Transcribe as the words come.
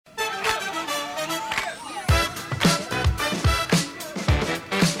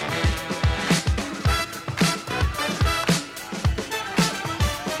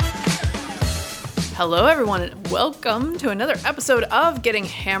Hello, everyone, and welcome to another episode of Getting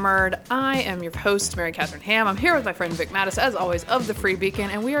Hammered. I am your host, Mary Catherine Ham. I'm here with my friend Vic Mattis, as always, of the Free Beacon,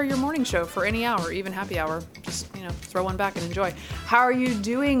 and we are your morning show for any hour, even happy hour. Just, throw one back and enjoy. How are you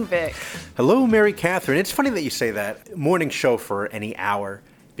doing, Vic? Hello, Mary Catherine. It's funny that you say that. Morning show for any hour,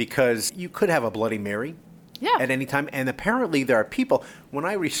 because you could have a Bloody Mary at any time, and apparently there are people. When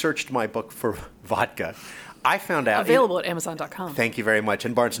I researched my book for vodka, I found out... Available at Amazon.com. Thank you very much.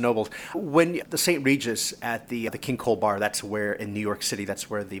 And Barnes & Noble. When the St. Regis at the King Cole Bar, that's where, in New York City,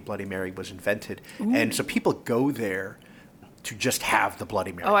 that's where the Bloody Mary was invented. Ooh. And so people go there to just have the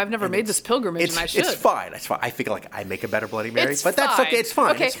Bloody Mary. Oh, I've never made this pilgrimage, and I should. It's fine. It's fine. I think I make a better Bloody Mary. But that's okay. It's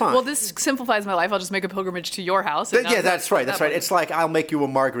fine. Okay, it's fine. Well, this simplifies my life. I'll just make a pilgrimage to your house. Yeah, that's right. That's right. It's like I'll make you a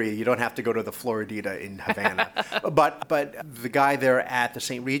margarita. You don't have to go to the Floridita in Havana. but the guy there at the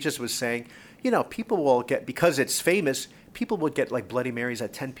St. Regis was saying, people will get, because it's famous, people will get like Bloody Marys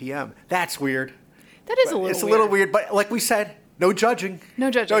at 10 p.m. That's weird. That is a little weird. It's a little weird, but like we said, no judging.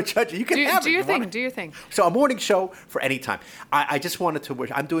 No judging. No judging. You can have it. Do your thing. Do your thing. So a morning show for any time. I just wanted to wish,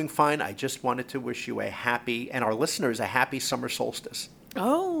 I'm doing fine. I just wanted to wish you a happy, and our listeners, a happy summer solstice.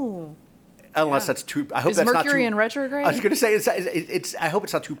 Oh. Unless that's too. I hope is that's Mercury not too. In retrograde? I was going to say it's. I hope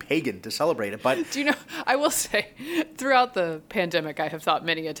it's not too pagan to celebrate it. But do you know? I will say, throughout the pandemic, I have thought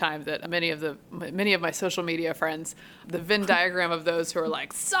many a time that many of my social media friends, the Venn diagram of those who are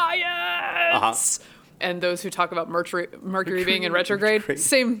like science, and those who talk about Mercury being in retrograde,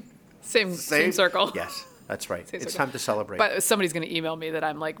 same circle. Yes. That's right. It's time to celebrate. But somebody's going to email me that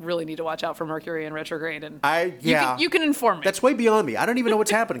I'm like really need to watch out for Mercury in retrograde, and you can inform me. That's way beyond me. I don't even know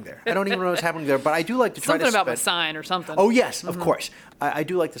what's happening there. I don't even know what's happening there. But I do like to try something about my sign or something. Oh yes, of course. I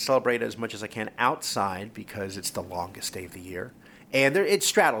do like to celebrate as much as I can outside because it's the longest day of the year, and it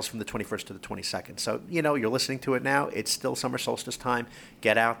straddles from the 21st to the 22nd. So you're listening to it now. It's still summer solstice time.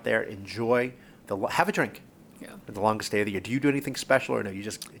 Get out there, enjoy. Have a drink. Yeah. The longest day of the year. Do you do anything special or no? You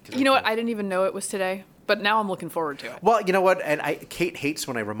just. You know what? I didn't even know it was today. But now I'm looking forward to it. Well, you know what? And Kate hates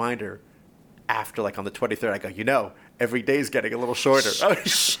when I remind her after, like, on the 23rd, I go, every day is getting a little shorter.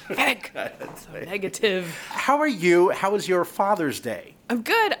 Heck, so negative. How are you? How was your Father's Day? I'm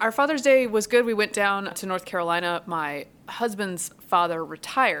good. Our Father's Day was good. We went down to North Carolina. My husband's father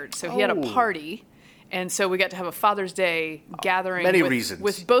retired, so he had a party. And so we got to have a Father's Day gathering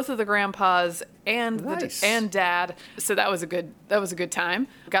with both of the grandpas and and Dad. So that was a good time.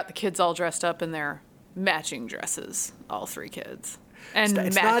 Got the kids all dressed up in their matching dresses, all three kids. And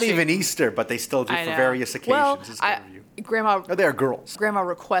it's not even Easter, but they still do for various occasions. Well, they're girls. Grandma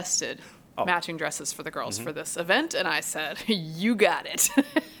requested matching dresses for the girls for this event, and I said, "You got it."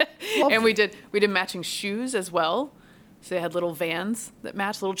 And we did matching shoes as well. So they had little vans that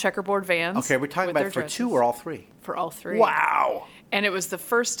matched, little checkerboard vans. Okay, we're talking about for two or all three? For all three. Wow. And it was the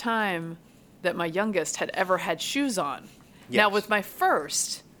first time that my youngest had ever had shoes on. Yes. Now, with my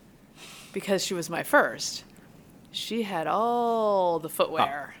first, because she was my first, she had all the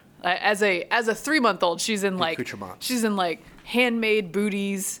footwear. Oh. As a 3-month-old, she's in like handmade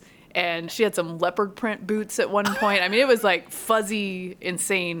booties. And she had some leopard print boots at one point. I mean, it was like fuzzy,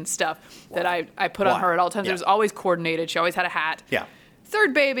 insane stuff that I put on her at all times. Yeah. It was always coordinated. She always had a hat. Yeah.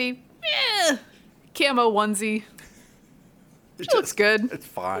 Third baby, camo onesie. She looks good. It's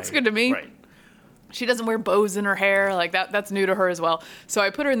fine. It's good to me. Right. She doesn't wear bows in her hair. Like that's new to her as well. So I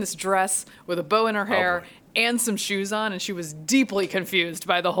put her in this dress with a bow in her hair and some shoes on, and she was deeply confused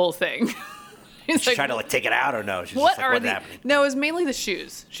by the whole thing. She's like, trying to take it out or no? She's just like, what's happening? No, it was mainly the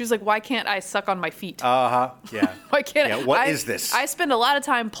shoes. She was like, why can't I suck on my feet? Yeah. Why can't I? What is this? I spend a lot of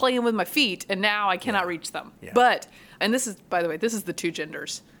time playing with my feet, and now I cannot reach them. Yeah. But, and this is, by the way, this is the two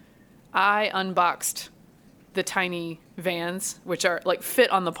genders. I unboxed the tiny Vans, which are like fit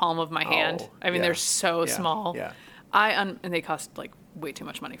on the palm of my hand. I mean, they're so small. Yeah. And they cost like way too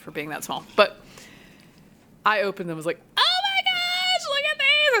much money for being that small. But I opened them and was like,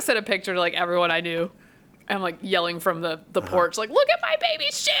 I sent a picture to like everyone I knew. I'm like yelling from the porch, like, look at my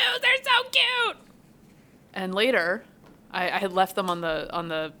baby's shoes, they're so cute. And later, I had left them on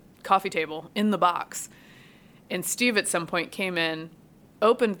the coffee table in the box. And Steve at some point came in,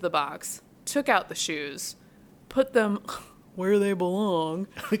 opened the box, took out the shoes, put them where they belong,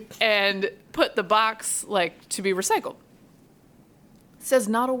 and put the box like to be recycled. Says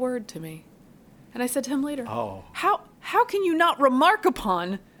not a word to me. And I said to him later, How can you not remark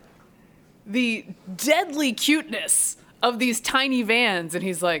upon the deadly cuteness of these tiny Vans? And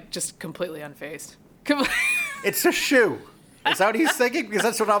he's like, just completely unfazed. It's a shoe. Is that what he's thinking? Because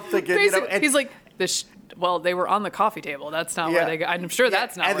that's what I'm thinking. And, He's like, well, they were on the coffee table. That's not where they go. I'm sure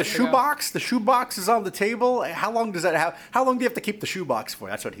that's not and where the they go. shoebox, the shoebox is on the table. How long does that have? How long do you have to keep the shoebox for?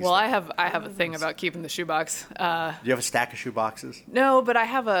 That's what he's Well, thinking. I have a thing about keeping the shoebox. Do you have a stack of shoeboxes? No, but I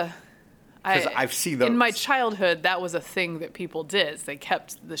have Because I've seen those. In my childhood, that was a thing that people did. They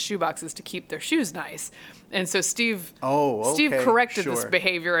kept the shoeboxes to keep their shoes nice. And so Steve corrected this sure.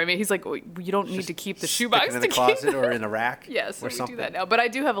 behavior. I mean, he's like, well, you don't need to keep the Stick shoebox it in the closet or in a rack. Yes, or we something. do that now. But I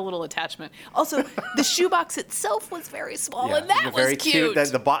do have a little attachment. Also, the shoebox itself was very small, Yeah, and that was very cute.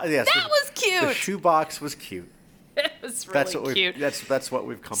 That was cute. The shoebox was cute. It was really That's what cute. That's what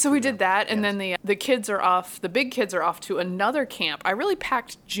we've come. So to we did now. that, and Yes. then the kids are off. The big kids are off to another camp. I really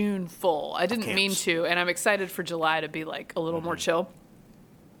packed June full. I didn't mean camps. to, and I'm excited for July to be like a little more Mm-hmm. chill.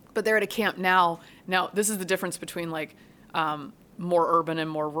 But they're at a camp now. Now this is the difference between like more urban and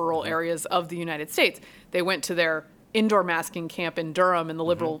more rural Mm-hmm. areas of the United States. They went to their indoor masking camp in Durham in the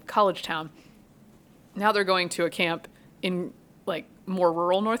liberal Mm-hmm. college town. Now they're going to a camp in like more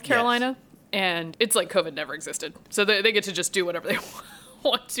rural North Carolina. And it's like COVID never existed. So they get to just do whatever they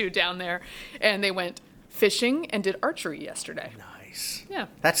want to down there. And they went fishing and did archery yesterday. Nice. Yeah.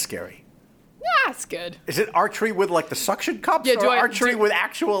 That's scary. That's good. Is it archery with like the suction cups, Yeah, or archery with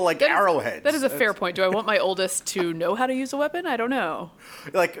actual like That is- arrowheads? That is a fair point. Do I want my oldest to know how to use a weapon? I don't know.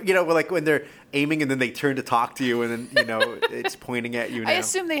 Like like when they're aiming and then they turn to talk to you and then it's pointing at you. Now. I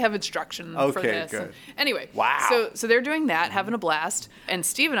assume they have instruction for Okay, this. good. Anyway, Wow. So they're doing that, having a blast. And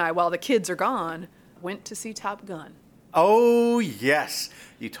Steve and I, while the kids are gone, went to see Top Gun. Oh yes,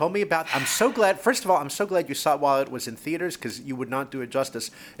 you told me about. I'm so glad. First of all, I'm so glad you saw it while it was in theaters because you would not do it justice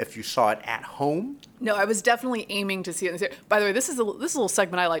if you saw it at home. No, I was definitely aiming to see it in the theater. By the way, this is a little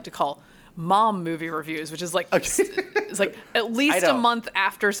segment I like to call mom movie reviews, which is like it's like at least a month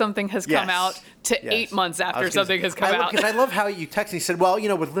after something has come Yes. out to Yes. 8 months I after was gonna something say- has come out. Because I love how you texted and you said, well,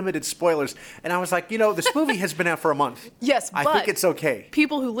 with limited spoilers. And I was like, this movie has been out for a month. Yes, I but think it's okay.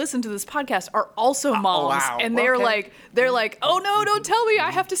 People who listen to this podcast are also moms, wow. and they're Okay. like, oh no, don't tell me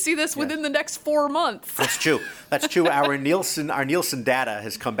I have to see this within the next 4 months. That's true. That's true. Our Nielsen data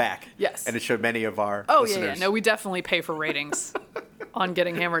has come back. Yes. And it showed many of our Oh listeners. yeah. No, we definitely pay for ratings on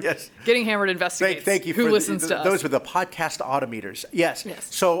Getting Hammered. Yes. Getting Hammered investigates. Thank you who for listens to us. those were the podcast autometers. Yes. Yes.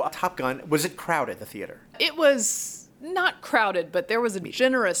 So Top Gun, was it crowded, the theater? It was not crowded, but there was a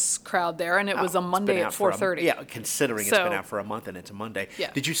generous crowd there, and it was a It's Monday been at out for 4:30. Yeah, considering it's So- been out for a month and it's a Monday.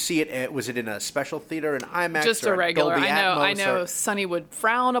 Yeah. Did you see it? Was it in a special theater, an IMAX, Just or a regular. Dolby I Atmos, know. or Sonny would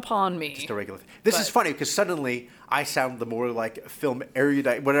frown upon me. just a regular? This is But- funny because suddenly I sound the more like film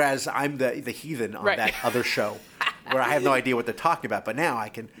erudite, whereas I'm the heathen on Right. that other show, where I have no idea what they're talking about. But now I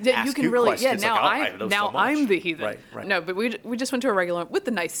can Yeah, ask you can really. Yeah, questions. now like, oh, I know so much. I'm the heathen. Right, right. No, but we just went to a regular with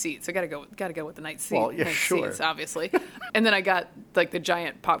the nice seats. I gotta go with the nice seats. Well, yeah, nice sure. seats, obviously. And then I got like the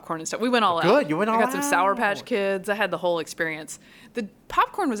giant popcorn and stuff. We went all out. Good, you went all I got some Sour Patch out. Kids. I had the whole experience. The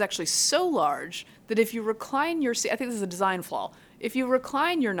popcorn was actually so large that if you recline your seat, I think this is a design flaw. If you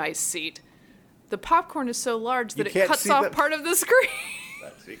recline your nice seat, the popcorn is so large that You it can't cuts see off the- part of the screen.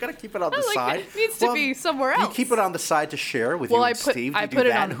 So you got to keep it on the Like, side. it needs to be somewhere You else. keep it on the side to share with Well, you I and put- Steve. I You do put it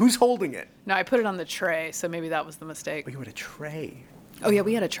that. on- Who's holding it? No, I put it on the tray, so maybe that was the mistake. Oh, you had a tray. Oh yeah,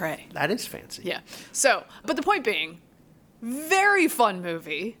 we had a tray. That is fancy. Yeah. So, but the point being, very fun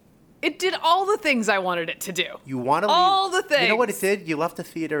movie. It did all the things I wanted it to do. You want to all the things. You know what it did? You left the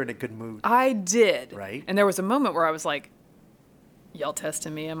theater in a good mood. I did. Right. And there was a moment where I was like, y'all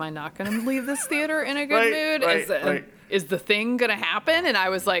testing me? Am I not going to leave this theater in a good Right, mood? right, right. Is the thing going to happen? And I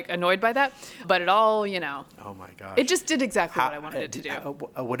was like annoyed by that. But it all, Oh my gosh. it just did exactly what I wanted it to do.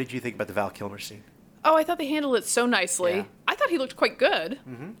 What did you think about the Val Kilmer scene? Oh, I thought they handled it so nicely. Yeah. I thought he looked quite good.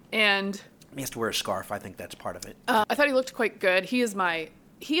 And He has to wear a scarf. I think that's part of it. I thought he looked quite good. He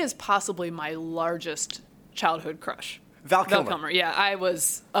is possibly my largest childhood crush. Val Kilmer. Yeah, I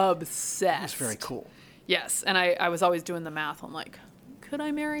was obsessed. That's very cool. Yes, and I was always doing the math. I'm like, could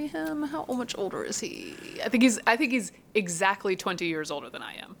I marry him? How much older is he? I think he's exactly 20 years older than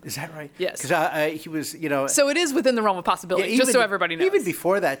I am. Is that right? Yes. Because he was, So it is within the realm of possibility, just so everybody knows. Even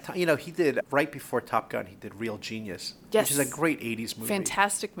before that, he did, right before Top Gun, he did Real Genius, Yes. which is a great 80s movie.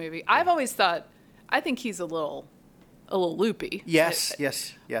 Fantastic movie. I've always thought, I think he's a little loopy. Yes.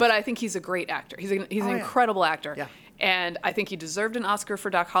 But I think he's a great actor. He's an yeah. incredible actor. Yeah. And I think he deserved an Oscar for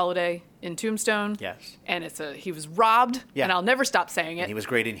Doc Holliday in Tombstone. Yes. And he was robbed, Yeah. and I'll never stop saying it. And he was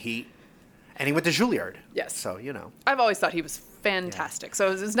great in Heat. And he went to Juilliard. Yes. So, I've always thought he was fantastic. So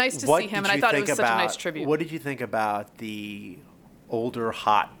it was nice to What see him, did and I you thought it think was such a nice tribute. What did you think about the older,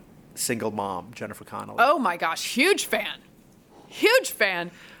 hot, single mom, Jennifer Connelly? Oh my gosh, huge fan. Huge fan.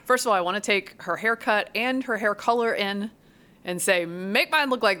 First of all, I want to take her haircut and her hair color in and say, make mine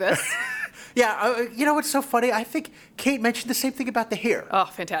look like this. Yeah, you know what's so funny? I think Kate mentioned the same thing about the hair. Oh,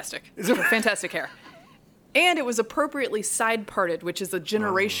 fantastic. Fantastic hair. And it was appropriately side parted, which is a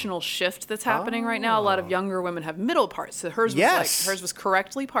generational shift that's happening right now. A lot of younger women have middle parts. So hers was hers was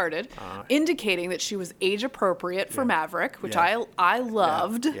correctly parted, indicating that she was age appropriate for Maverick, which I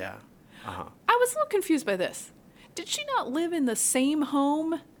loved. Yeah. I was a little confused by this. Did she not live in the same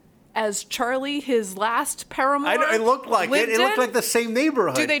home as Charlie, his last paramour? It looked like it. It looked like the same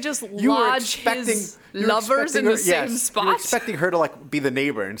neighborhood. Do they just lodge his lovers in the same spot? You were expecting her to like be the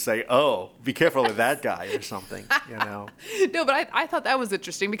neighbor and say, "Oh, be careful of that guy" or something. You know. No, but I thought that was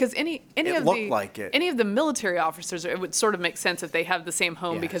interesting because any of the military officers, it would sort of make sense if they have the same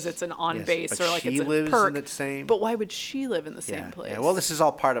home because it's an on base but or like she it's a lives perk. in the same. But why would she live in the same place? Yeah. Well, this is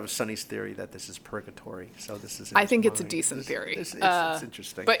all part of Sonny's theory that this is purgatory. So this is. I think it's a decent theory. It's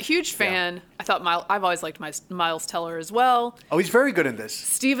interesting. But huge fan. Yeah. I thought I've always liked Miles Teller as well. Oh, he's very good in this.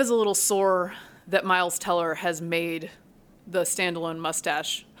 Steve is a little sore that Miles Teller has made the standalone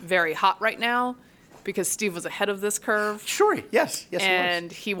mustache very hot right now because Steve was ahead of this curve. Sure, yes,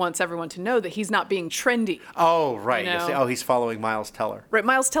 and he wants everyone to know that he's not being trendy. Oh, right. You know? Oh, he's following Miles Teller. Right,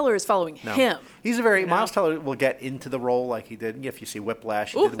 Miles Teller is following him. He's Miles Teller will get into the role like he did. If you see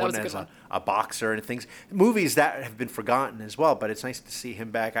Whiplash, he did one as a boxer and things. Movies that have been forgotten as well, but it's nice to see him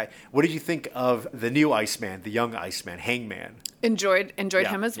back. What did you think of the new Iceman, the young Iceman, Hangman? Enjoyed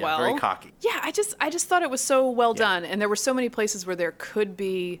him as well. Very cocky. Yeah, I just thought it was so well done, and there were so many places where there could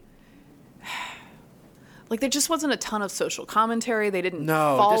be. Like, there just wasn't a ton of social commentary. They didn't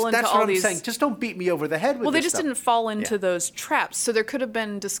fall into all these... I'm saying. Just don't beat me over the head with this Well, they just stuff. didn't fall into those traps. So there could have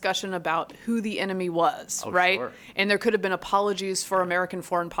been discussion about who the enemy was, right? Sure. And there could have been apologies for American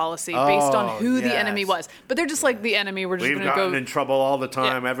foreign policy based on who the enemy was. But they're just like, the enemy, we're just going to go... We've gotten in trouble all the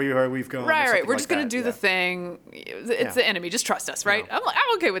time, everywhere we've gone. Right. We're just going to do the thing. It's the enemy. Just trust us, right?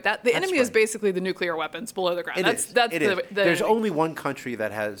 I'm okay with that. The enemy is basically the nuclear weapons below the ground. It is. There's only one country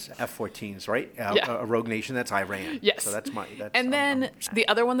that has F-14s, right? A rogue nation, that's Iran. Yes. So that's the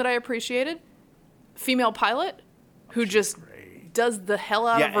other one that I appreciated, female pilot who just does the hell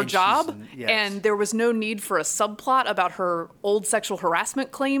out of her job. And there was no need for a subplot about her old sexual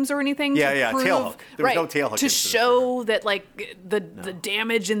harassment claims or anything. Tailhook. There was no tailhook. To show that like the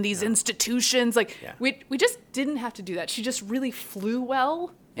damage in these institutions. Like we just didn't have to do that. She just really flew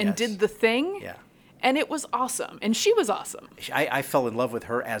well and did the thing. Yeah. And it was awesome. And she was awesome. I fell in love with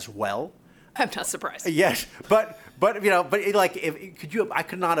her as well. I'm not surprised. Yes, but I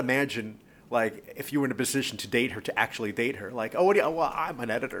could not imagine like if you were in a position to date her, to actually date her. Like, well, I'm an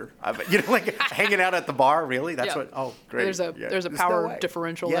editor. Like hanging out at the bar. Really, that's what. Oh, great. There's a power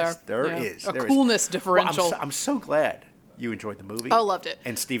differential there. Yes, there is. A coolness differential. Well, I'm so glad you enjoyed the movie. Oh, loved it.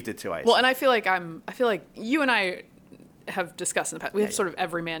 And Steve did too. And I feel like you and I have discussed in the past. We have sort of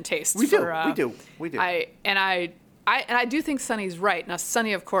everyman tastes. We do. I do think Sonny's right. Now,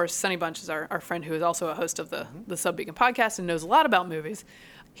 Sonny, of course, Sonny Bunch is our friend who is also a host of the Subbeacon podcast and knows a lot about movies.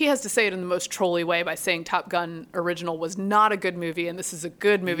 He has to say it in the most trolly way by saying Top Gun original was not a good movie and this is a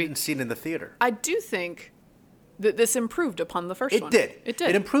good movie. You didn't see it in the theater. I do think that this improved upon the first one. It did.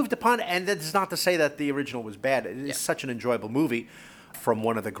 It improved upon, and that's not to say that the original was bad. It is such an enjoyable movie from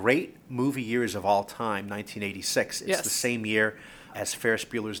one of the great movie years of all time, 1986. It's the same year as Ferris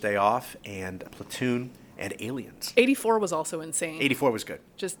Bueller's Day Off and Platoon and Aliens. 84 was also insane. 84 was good.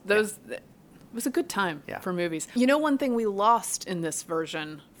 Just those... It was a good time for movies. You know, one thing we lost in this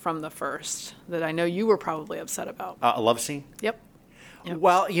version from the first that I know you were probably upset about. A love scene? Yep.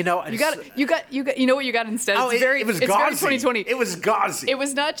 Well, you know what you got instead? Oh, it was gauzy. Very 2020. It was gauzy. It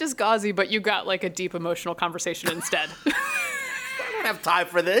was not just gauzy, but you got like a deep emotional conversation instead. I don't have time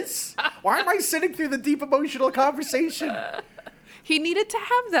for this. Why am I sitting through the deep emotional conversation? He needed to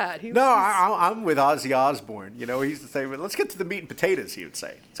have that. I'm with Ozzy Osbourne. You know, he used to say, let's get to the meat and potatoes, he would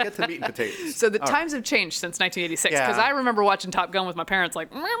say. Let's get to the meat and potatoes. So the times have changed since 1986, because I remember watching Top Gun with my parents like...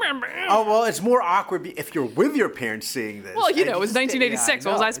 Oh, well, it's more awkward if you're with your parents seeing this. Well, it was 1986.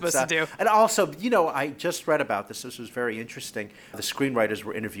 What was I supposed to do? And also, I just read about this. This was very interesting. The screenwriters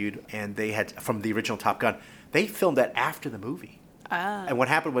were interviewed, and they had, from the original Top Gun, they filmed that after the movie. And what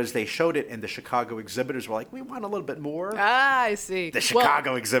happened was they showed it, and the Chicago exhibitors were like, "We want a little bit more." I see. The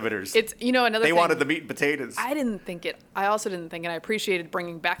Chicago exhibitors. It's another thing. They wanted the meat and potatoes. I didn't think it. I also didn't think, and I appreciated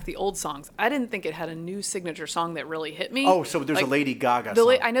bringing back the old songs. I didn't think it had a new signature song that really hit me. Oh, so there's a Lady Gaga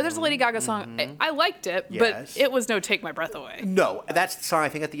song. I know there's a Lady Gaga song. I liked it, but it was no Take My Breath Away. No, that's the song I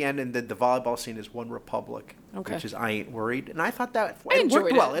think at the end, and the volleyball scene is One Republic, which is I Ain't Worried, and I thought that it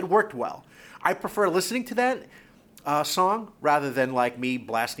worked well. It worked well. I prefer listening to that song rather than like me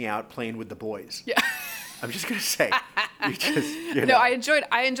blasting out Playing with the Boys. Yeah. I'm just gonna say, No, I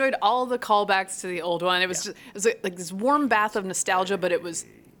enjoyed all the callbacks to the old one. It was like this warm bath of nostalgia, but it was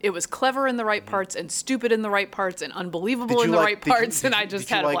clever in the right parts and stupid in the right parts and unbelievable in the right parts, and I just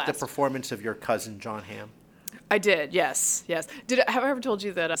had a blast. Did you like the performance of your cousin John Hamm? I did, yes. Have I ever told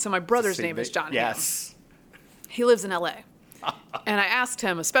you that? So my brother's name is John Hamm. Yes. He lives in L.A. And I asked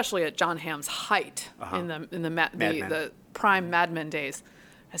him, especially at John Hamm's height in the prime Mad Men days,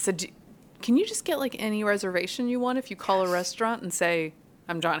 I said, can you just get like any reservation you want if you call a restaurant and say,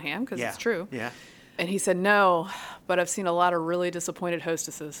 I'm John Hamm? Because it's true. Yeah. And he said, no, but I've seen a lot of really disappointed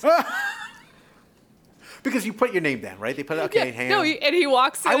hostesses. Because you put your name down, right? They put Hamm. No, and he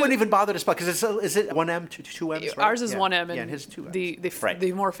walks in. I wouldn't even bother to spell, because is it one M, two M's, right? Ours is one M, and his two M's.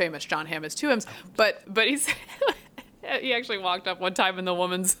 The more famous John Hamm is two M's. But he said, he actually walked up one time, and the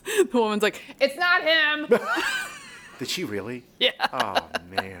woman's like, it's not him. Did she really? Yeah. Oh,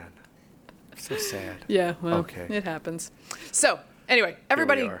 man. So sad. Yeah, well, okay. It happens. So, anyway,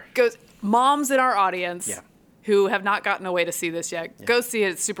 everybody goes, moms in our audience who have not gotten away to see this yet, go see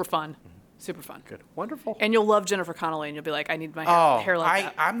it. It's super fun. Super fun. Good. Wonderful. And you'll love Jennifer Connelly, and you'll be like, I need my hair like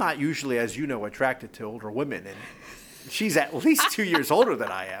that. I'm not usually, as you know, attracted to older women, and she's at least 2 years older than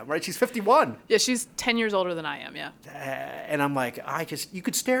I am, right? She's 51. Yeah, she's 10 years older than I am, yeah. And I'm like, you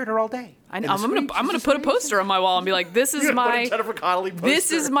could stare at her all day. I'm gonna put a poster on my wall and be like, this is my Jennifer Connelly poster.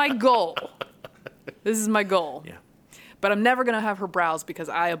 This is my goal. This is my goal. Yeah. But I'm never gonna have her brows because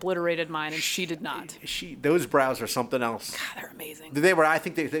I obliterated mine and she did not. Those brows are something else. God, they're amazing. They were. I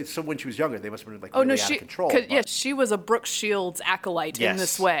think so. When she was younger, they must have been like out of control. Yeah, she was a Brooke Shields acolyte in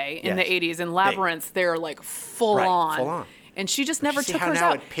this way in the '80s. In Labyrinth, they're like full on. And she just never took hers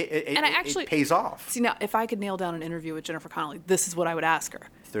out. It pays off. See, now, if I could nail down an interview with Jennifer Connelly, this is what I would ask her.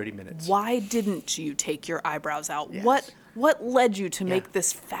 30 minutes. Why didn't you take your eyebrows out? Yes. What led you to make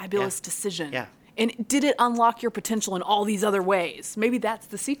this fabulous decision? Yeah. And did it unlock your potential in all these other ways? Maybe that's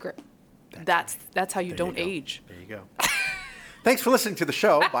the secret. That's how you don't age. There you go. Thanks for listening to the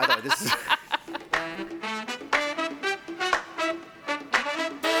show. By the way, this is...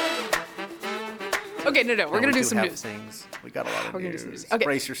 Okay, no, we're going to do some news. Things. We got a lot of news. We're going to do some news. Okay.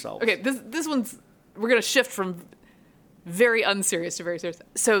 Brace yourselves. Okay, this one's... We're going to shift from very unserious to very serious.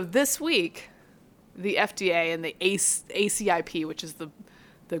 So this week, the FDA and the ACIP, which is the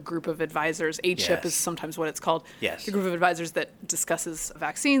group of advisors, ACHIP is sometimes what it's called. Yes. The group of advisors that discusses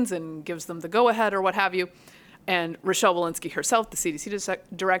vaccines and gives them the go-ahead or what have you. And Rochelle Walensky herself, the CDC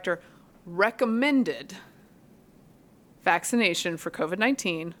director, recommended vaccination for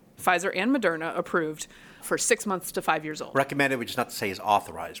COVID-19, Pfizer and Moderna approved, for 6 months to 5 years old. Recommended, which is not to say is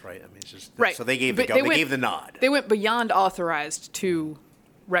authorized, right? I mean, it's just... Right. So they gave the go. They gave the nod. They went beyond authorized to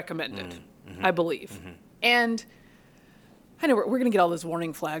recommended, I believe. Mm-hmm. And... I know we're going to get all those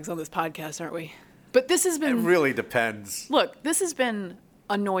warning flags on this podcast, aren't we? But this has been... It really depends. Look, this has been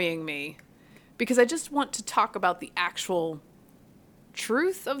annoying me because I just want to talk about the actual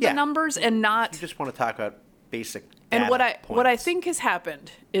truth of the numbers and not... You just want to talk about basic And data what I think has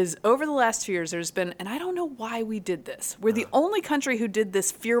happened is over the last 2 years, there's been... And I don't know why we did this. We're the only country who did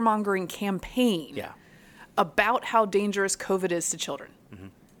this fear-mongering campaign about how dangerous COVID is to children. Mm-hmm.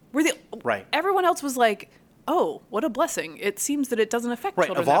 We're the... Right. Everyone else was like... Oh, what a blessing. It seems that it doesn't affect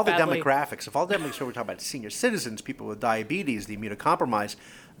children Of all that badly. demographics, we're talking about senior citizens, people with diabetes, the immunocompromised,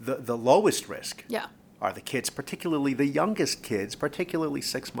 the lowest risk are the kids, particularly the youngest kids, particularly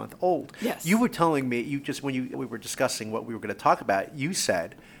 6-month-old. Yes. You were telling me, when we were discussing what we were going to talk about, you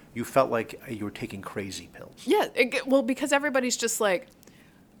said you felt like you were taking crazy pills. Yeah, because everybody's just like,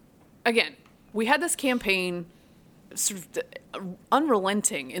 again, we had this campaign sort of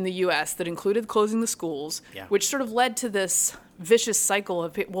unrelenting in the U.S. that included closing the schools, which sort of led to this vicious cycle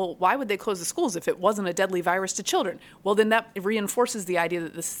of, well, why would they close the schools if it wasn't a deadly virus to children? Well, then that reinforces the idea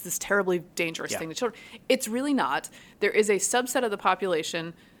that this is this terribly dangerous thing to children. It's really not. There is a subset of the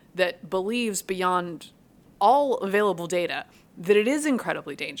population that believes beyond all available data that it is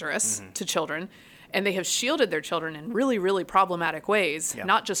incredibly dangerous to children, and they have shielded their children in really, really problematic ways,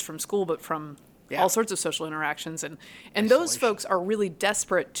 not just from school, but from all sorts of social interactions. And those folks are really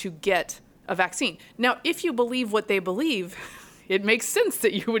desperate to get a vaccine. Now, if you believe what they believe, it makes sense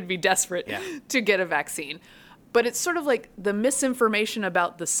that you would be desperate to get a vaccine. But it's sort of like the misinformation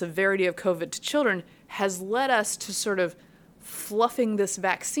about the severity of COVID to children has led us to sort of fluffing this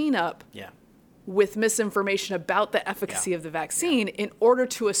vaccine up with misinformation about the efficacy of the vaccine in order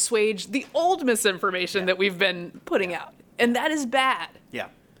to assuage the old misinformation that we've been putting out. And that is bad. Yeah.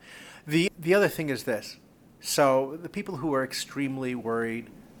 The other thing is this. So the people who are extremely worried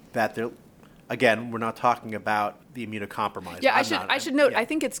that they're Again, we're not talking about the immunocompromised. Yeah, I should note, I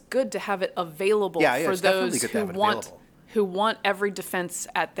think it's good to have it available for it's definitely those good to who have it want available. who want every defense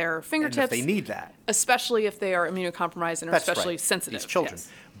at their And fingertips. if they need that. Especially if they are immunocompromised and are That's especially right. sensitive. These children.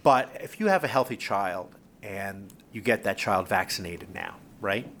 Yes. But if you have a healthy child and you get that child vaccinated now,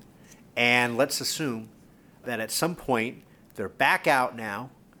 right? And let's assume that at some point they're back out now,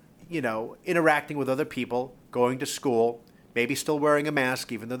 interacting with other people, going to school, maybe still wearing a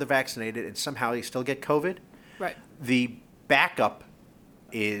mask even though they're vaccinated, and somehow they still get COVID. Right. The backup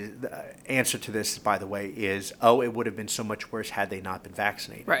is the answer to this, by the way, is it would have been so much worse had they not been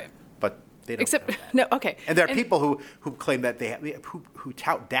vaccinated. Right. But they don't. Except know that. no, okay. And there are people who claim that who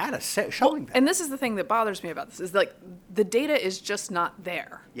tout data showing that. And this is the thing that bothers me about this is like the data is just not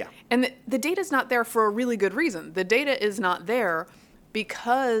there. Yeah. And the data is not there for a really good reason. The data is not there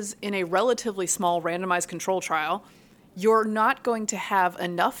because in a relatively small randomized control trial, you're not going to have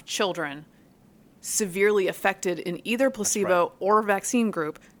enough children severely affected in either placebo or vaccine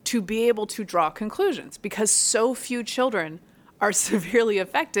group to be able to draw conclusions because so few children are severely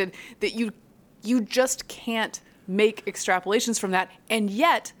affected that you just can't make extrapolations from that, and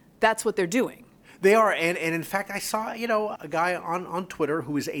yet that's what they're doing. They are, and in fact, I saw a guy on Twitter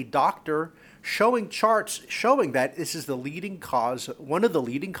who is a doctor showing charts showing that this is one of the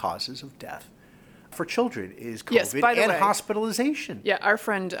leading causes of death for children is COVID Yes, by the and way, hospitalization. Yeah,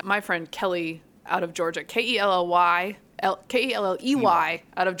 my friend Kelly out of Georgia, Kelley out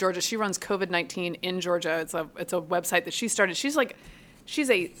of Georgia. She runs COVID-19 in Georgia. It's a website that she started. She's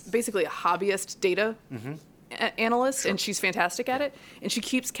basically a hobbyist data analyst, and she's fantastic at it. And she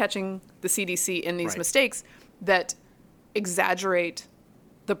keeps catching the CDC in these mistakes that exaggerate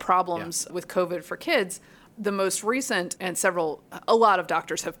the problems with COVID for kids. The most recent, and a lot of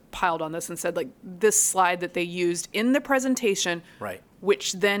doctors have piled on this and said, like, this slide that they used in the presentation,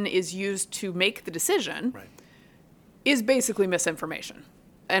 which then is used to make the decision, is basically misinformation.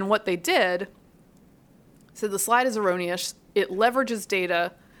 And what they did, so the slide is erroneous. It leverages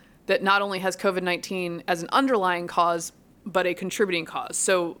data that not only has COVID-19 as an underlying cause, but a contributing cause.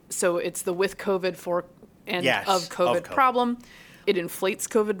 So it's the with COVID for and of COVID problem. It inflates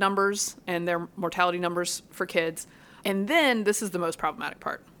COVID numbers and their mortality numbers for kids. And then this is the most problematic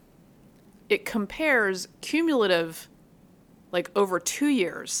part. It compares cumulative, like over 2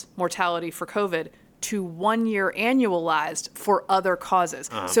 years mortality for COVID to 1 year annualized for other causes.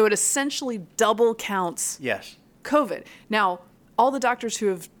 So it essentially double counts COVID. Now, all the doctors who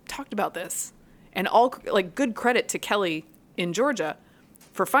have talked about this, and good credit to Kelly in Georgia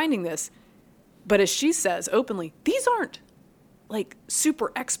for finding this, but as she says openly, these aren't like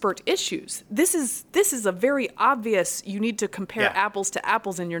super expert issues. This is a very obvious, you need to compare apples to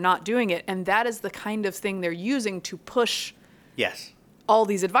apples and you're not doing it. And that is the kind of thing they're using to push all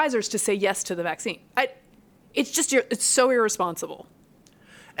these advisors to say yes to the vaccine. It's so irresponsible.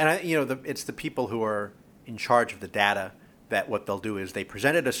 And it's the people who are in charge of the data that what they'll do is they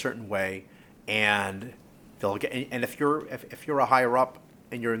present it a certain way, and they'll get. And if you're a higher up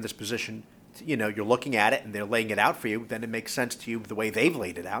and you're in this position, you're looking at it and they're laying it out for you, then it makes sense to you the way they've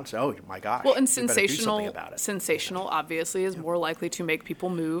laid it out. So, oh my gosh. Well, and you better do something about it. sensational obviously is more likely to make people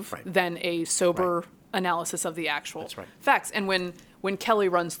move than a sober analysis of the actual facts. And when Kelly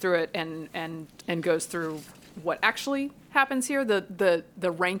runs through it and goes through what actually happens here,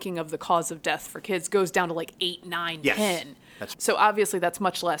 the ranking of the cause of death for kids goes down to like 8, 9, 10. So obviously that's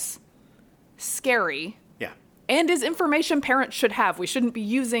much less scary. Yeah. And is information parents should have. We shouldn't be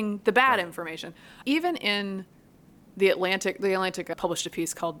using the bad information. Even in the Atlantic published a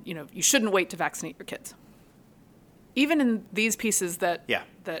piece called, you shouldn't wait to vaccinate your kids. Even in these pieces that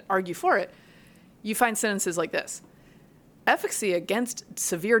argue for it, you find sentences like this. Efficacy against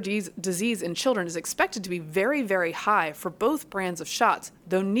severe disease in children is expected to be very, very high for both brands of shots,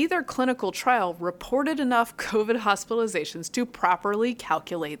 though neither clinical trial reported enough COVID hospitalizations to properly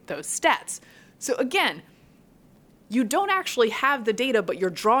calculate those stats. So again, you don't actually have the data, but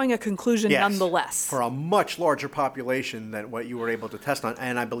you're drawing a conclusion nonetheless. For a much larger population than what you were able to test on.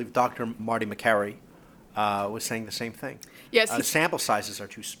 And I believe Dr. Marty Makary was saying the same thing. Yes, the sample sizes are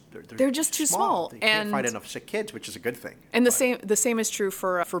they're just too small. They can't find enough sick kids, which is a good thing. And the same is true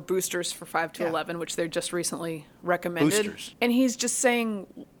for boosters for 5 to 11, which they just recently recommended. Boosters. And he's just saying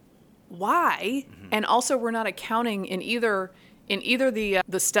why, and also we're not accounting in either the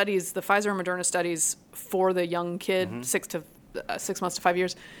studies, the Pfizer and Moderna studies for the young kid 6 months to 5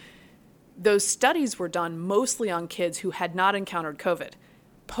 years. Those studies were done mostly on kids who had not encountered COVID.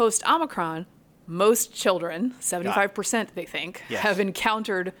 Post Omicron, most children, 75% they think, have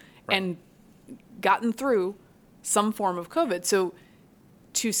encountered and gotten through some form of COVID. So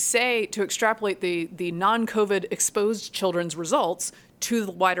to extrapolate the non-COVID exposed children's results to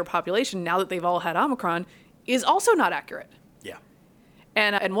the wider population now that they've all had Omicron is also not accurate. Yeah.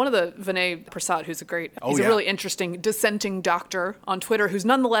 And one of the Vinay Prasad, who's a yeah. really interesting dissenting doctor on Twitter, who's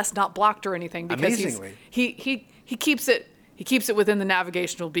nonetheless not blocked or anything because Amazingly. he keeps it within the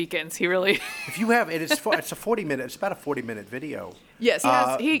navigational beacons. He really. If you have it's about a 40-minute video. Yes,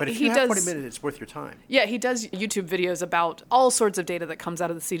 but if you have 40 minutes, it's worth your time. Yeah, he does YouTube videos about all sorts of data that comes out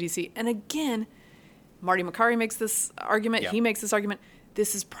of the CDC. And again, Marty Makary makes this argument. Yeah. He makes this argument.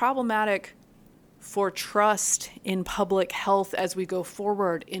 This is problematic for trust in public health as we go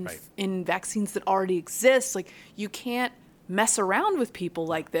forward in vaccines that already exist. Like, you can't mess around with people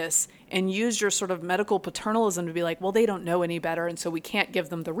like this and use your sort of medical paternalism to be like, well, they don't know any better, and so we can't give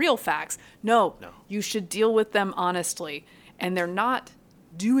them the real facts. No, you should deal with them honestly. And they're not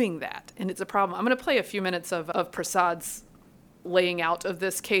doing that, and it's a problem. I'm going to play a few minutes of Prasad's laying out of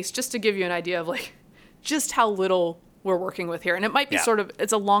this case just to give you an idea of like just how little we're working with here. And it might be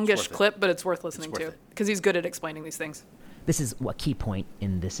it's a longish clip, but it's worth listening to because he's good at explaining these things. This is a key point,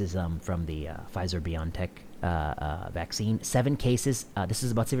 and this is from the Pfizer-BioNTech vaccine. 7 cases, this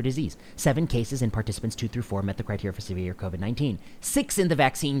is about severe disease. 7 cases in participants 2 through 4 met the criteria for severe COVID-19. 6 in the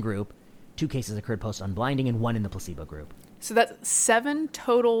vaccine group. 2 cases occurred post-unblinding, and 1 in the placebo group. So that's 7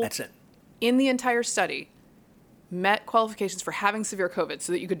 total. That's it. In the entire study, met qualifications for having severe COVID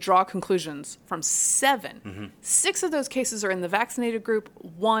so that you could draw conclusions from 7. Mm-hmm. 6 of those cases are in the vaccinated group,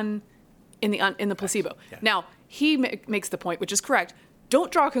 1 in the placebo. Yeah. Now, he makes the point, which is correct.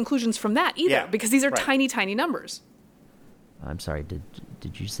 Don't draw conclusions from that either, because these are tiny, tiny numbers. I'm sorry,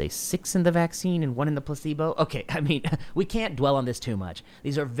 did you say 6 in the vaccine and 1 in the placebo? Okay, I mean, we can't dwell on this too much.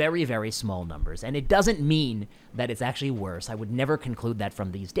 These are very, very small numbers, and it doesn't mean that it's actually worse. I would never conclude that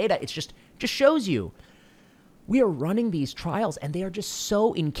from these data. It's just shows you we are running these trials, and they are just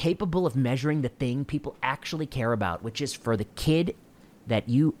so incapable of measuring the thing people actually care about, which is for the kid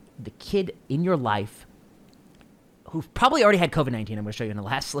in your life who probably already had COVID-19. I'm going to show you in one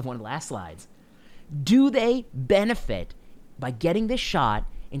of the last slides. Do they benefit by getting this shot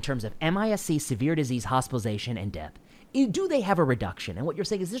in terms of MIS-C, severe disease, hospitalization, and death? Do they have a reduction? And what you're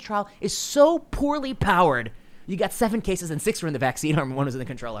saying is this trial is so poorly powered. You got 7 cases and 6 were in the vaccine arm and 1 was in the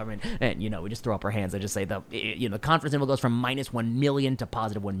control arm. And we just throw up our hands and just say the confidence interval goes from -1 million to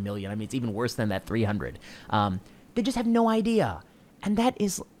 +1 million. I mean, it's even worse than that 300. They just have no idea. And that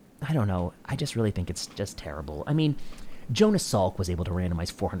is, I don't know. I just really think it's just terrible. I mean, Jonas Salk was able to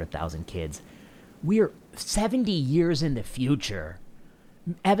randomize 400,000 kids. We're 70 years in the future.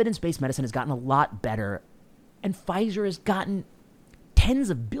 Evidence-based medicine has gotten a lot better, and Pfizer has gotten tens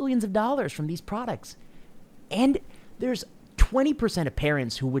of billions of dollars from these products. And there's 20% of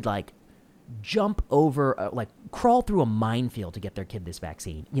parents who would jump over, crawl through a minefield to get their kid this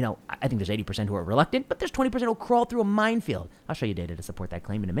vaccine. I think there's 80% who are reluctant, but there's 20% who'll crawl through a minefield. I'll show you data to support that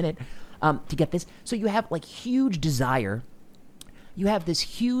claim in a minute, to get this. So you have huge desire. You have this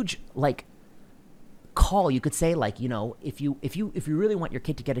huge call. You could say if you really want your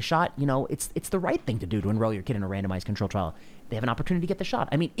kid to get a shot, it's the right thing to do to enroll your kid in a randomized controlled trial. They have an opportunity to get the shot.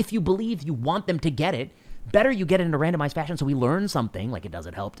 I mean, if you believe you want them to get it, better you get it in a randomized fashion so we learn something. Does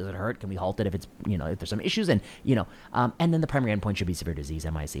it help? Does it hurt? Can we halt it if it's, if there's some issues? And, and then the primary endpoint should be severe disease,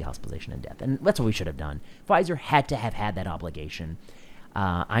 MIS-C, hospitalization, and death. And that's what we should have done. Pfizer had to have had that obligation.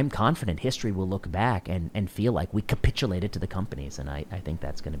 I'm confident history will look back and feel like we capitulated to the companies. And I think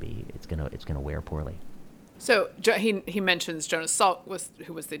that's going to be, it's going to wear poorly. So he mentions Jonas Salk,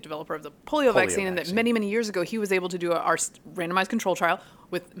 who was the developer of the polio vaccine, and that many, many years ago he was able to do our randomized control trial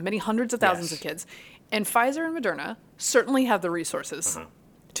with many hundreds of thousands of kids. And Pfizer and Moderna certainly have the resources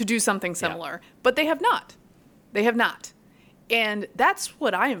to do something similar, but they have not. They have not. And that's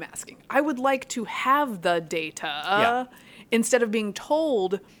what I am asking. I would like to have the data instead of being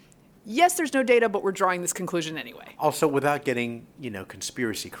told, yes, there's no data, but we're drawing this conclusion anyway. Also, without getting,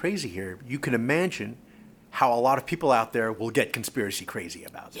 conspiracy crazy here, you can imagine how a lot of people out there will get conspiracy crazy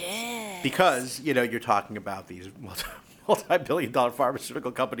about this. Yes. Because, you're talking about these multi-billion-dollar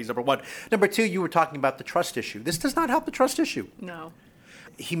pharmaceutical companies, number one. Number two, you were talking about the trust issue. This does not help the trust issue. No.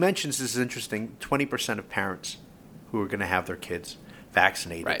 He mentions, this is interesting, 20% of parents who are going to have their kids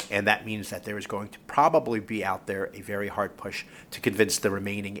vaccinated. Right. And that means that there is going to probably be out there a very hard push to convince the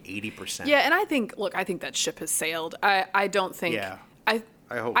remaining 80%. Yeah, and I think that ship has sailed. I don't think... Yeah.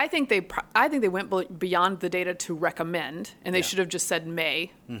 I hope. I think they went beyond the data to recommend, and they should have just said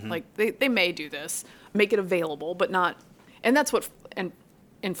may. Mm-hmm. They may do this, make it available, but not. And that's what. And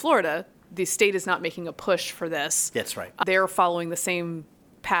in Florida, the state is not making a push for this. That's right. They're following the same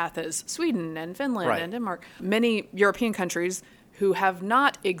path as Sweden and Finland and Denmark, many European countries who have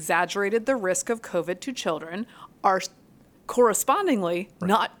not exaggerated the risk of COVID to children are correspondingly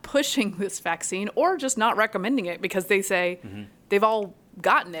not pushing this vaccine or just not recommending it because they say they've all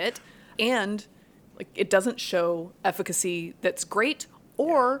gotten it and like it doesn't show efficacy that's great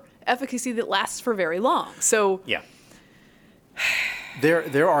or efficacy that lasts for very long. So Yeah.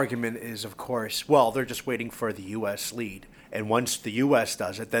 Their argument is, of course, well, they're just waiting for the U.S. lead. And once the U.S.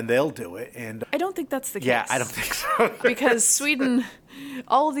 does it, then they'll do it. And I don't think that's the case. yeah, I don't think so. Because Sweden,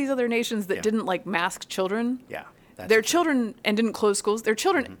 all of these other nations that didn't like mask children, Yeah. that's their the thing. children and didn't close schools, their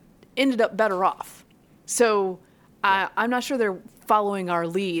children ended up better off. So I'm not sure they're following our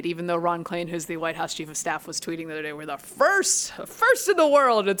lead, even though Ron Klain, who's the White House chief of staff, was tweeting the other day, we're the first in the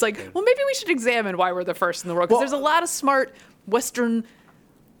world. It's like, well, maybe we should examine why we're the first in the world. Because there's a lot of smart Western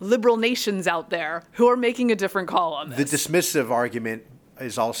liberal nations out there who are making a different call on The this. dismissive argument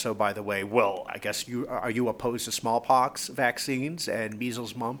is also, by the way, well, I guess are you opposed to smallpox vaccines and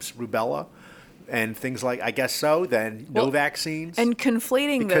measles, mumps, rubella, and things like? I guess so. Then no Well, vaccines. And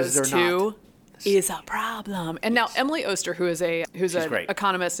conflating Because those they're two not. is a problem. And now Emily Oster, who's an great.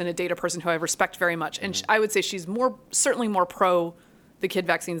 economist and a data person who I respect very much, and I would say she's certainly more pro the kid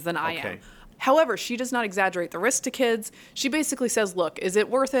vaccines than I am. Okay. However, she does not exaggerate the risk to kids. She basically says, look, is it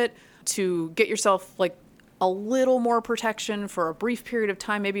worth it to get yourself like a little more protection for a brief period of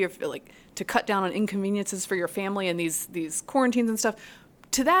time, maybe if, like to cut down on inconveniences for your family and these quarantines and stuff?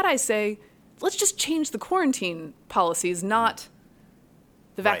 To that I say, let's just change the quarantine policies, not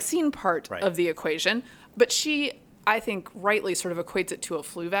the Right. vaccine part Right. of the equation. But she, I think, rightly sort of equates it to a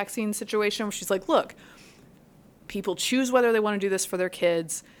flu vaccine situation where she's like, look, people choose whether they want to do this for their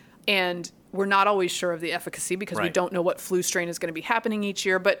kids, and we're not always sure of the efficacy because we Right. don't know what flu strain is going to be happening each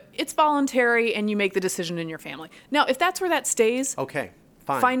year, but it's voluntary and you make the decision in your family. Now, if that's where that stays, okay,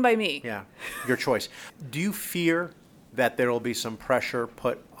 fine. fine by me. Yeah, your choice. Do you fear that there will be some pressure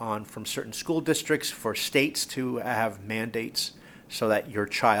put on from certain school districts for states to have mandates so that your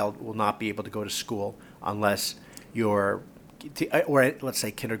child will not be able to go to school unless you're, or let's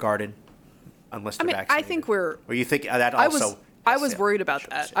say kindergarten, unless I they're mean, vaccinated? I think we're. Or you think that also? I was worried about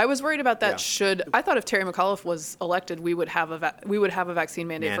that. I was worried about that. Yeah. I thought if Terry McAuliffe was elected, we would have a vaccine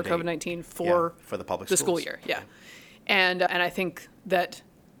mandate for COVID-19 for the public the school schools. year. Yeah, and I think that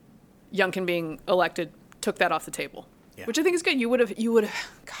Youngkin being elected took that off the table, Yeah. which I think is good. You would have.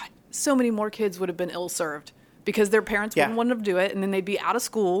 God, so many more kids would have been ill served because their parents Yeah. wouldn't want them to do it, and then they'd be out of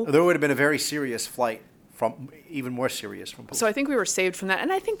school. There would have been a very serious flight from, even more serious from. So I think we were saved from that,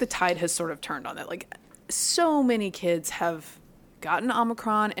 and I think the tide has sort of turned on that. Like, so many kids have gotten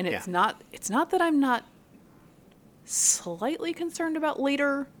Omicron, and it's Yeah. not that I'm not slightly concerned about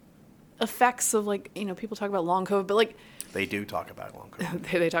later effects of, like, people talk about long COVID, but like They do talk about long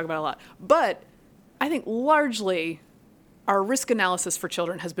COVID. they talk about it a lot. But I think largely our risk analysis for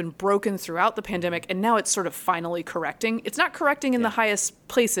children has been broken throughout the pandemic, and now it's sort of finally correcting. It's not correcting in the highest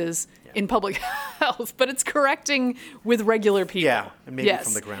places in public health, but it's correcting with regular people. Yeah, and maybe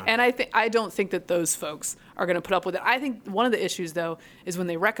from the ground. And I don't think that those folks are going to put up with it. I think one of the issues, though, is when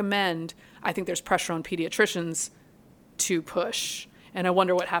they recommend, I think there's pressure on pediatricians to push, and I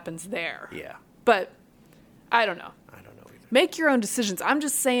wonder what happens there. Yeah, But I don't know. I don't know either. Make your own decisions. I'm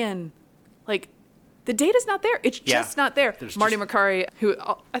just saying, like, the data's not there. It's Yeah. just not there. There's Marty just- McCurry, who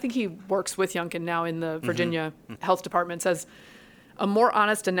I think he works with Youngkin now in the Virginia Health Department, says a more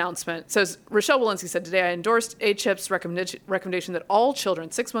honest announcement. Says Rochelle Walensky said today, I endorsed ACHIP's recommendation that all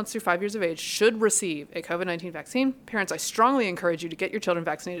children 6 months through 5 years of age should receive a COVID-19 vaccine. Parents, I strongly encourage you to get your children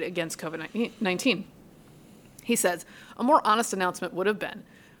vaccinated against COVID-19. He says a more honest announcement would have been,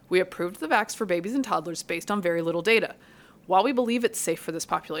 we approved the vax for babies and toddlers based on very little data. While we believe it's safe for this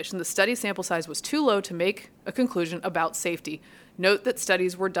population, the study sample size was too low to make a conclusion about safety. Note that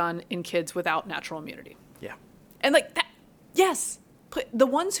studies were done in kids without natural immunity. Yeah, And like that, yes, the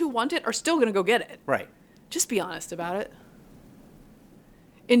ones who want it are still going to go get it. right. Just be honest about it.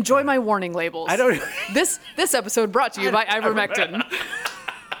 Enjoy my warning labels. I don't. This episode brought to you by ivermectin.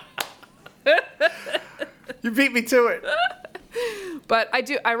 You beat me to it. But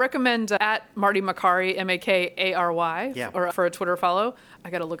I recommend at Marty Makary, Makary, Yeah. or for a Twitter follow. I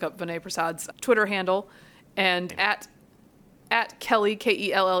got to look up Vinay Prasad's Twitter handle, and at Kelly,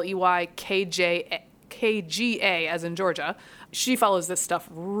 Kelley, KGA, as in Georgia. She follows this stuff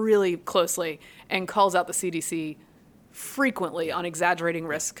really closely and calls out the CDC frequently on exaggerating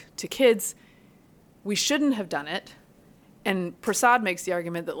risk to kids. We shouldn't have done it. And Prasad makes the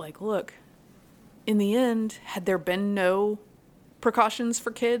argument that, like, look, in the end, had there been no precautions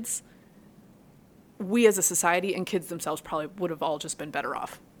for kids, we as a society and kids themselves probably would have all just been better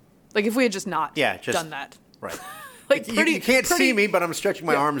off. Like, if we had just not Yeah, just- done that. Right. Like You can't see me, but I'm stretching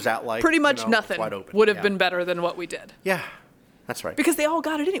my arms out like pretty much nothing wide open. would have Yeah. been better than what we did. Yeah, that's right. Because they all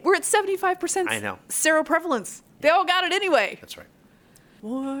got it anyway. We're at 75% I know. seroprevalence. They all got it anyway. That's right.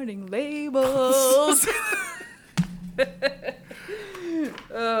 Warning labels.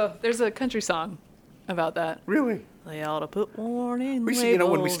 There's a country song about that. Really? They ought to put warning We labels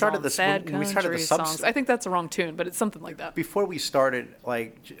see, when we started on this, sad when we started the country sub, songs. I think that's the wrong tune, but it's something like that. before we started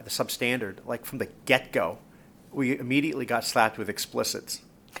like the substandard, like from the get go, we immediately got slapped with explicits.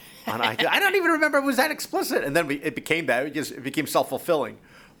 On iTunes. I don't even remember it was that explicit, and then it became that. It became self-fulfilling.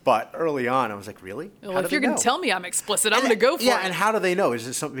 But early on, I was like, really? Well, if you're going to tell me I'm explicit, I'm going to go for Yeah, it. and how do they know? Is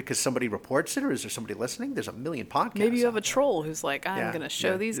it something because somebody reports it, or is there somebody listening? There's a million podcasts. Maybe you have out a there. troll who's like, I'm Yeah, going to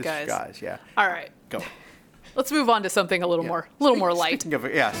show yeah, these guys. Yeah. All right. Go. Let's move on to something a little more light. Speaking of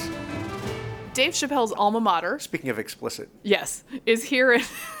yes. Dave Chappelle's alma mater, Speaking of explicit. yes, is here in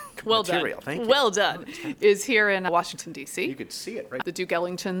well Material, done. thank you. Well done. Is here in Washington D.C. You could see it, right? The Duke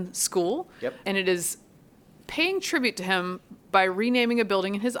Ellington School. Yep. And it is paying tribute to him by renaming a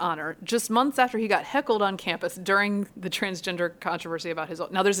building in his honor just months after he got heckled on campus during the transgender controversy about his.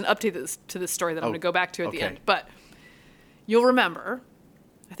 Now, there's an update to this story that I'm going to go back to at the okay. end. But you'll remember,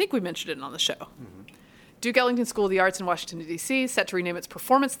 I think we mentioned it on the show. Mm-hmm. Duke Ellington School of the Arts in Washington, D.C., set to rename its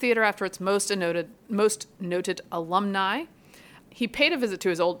Performance Theater after its most noted alumni. He paid a visit to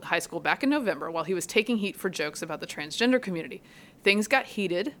his old high school back in November while he was taking heat for jokes about the transgender community. Things got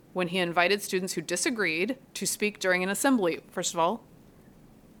heated when he invited students who disagreed to speak during an assembly. First of all,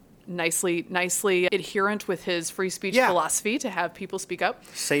 nicely adherent with his free speech philosophy to have people speak up.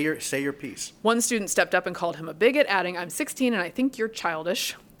 Say your piece. One student stepped up and called him a bigot, adding, "I'm 16 and I think you're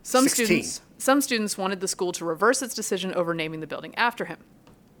childish." 16. Some students wanted the school to reverse its decision over naming the building after him.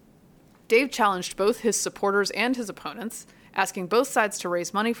 Dave challenged both his supporters and his opponents, asking both sides to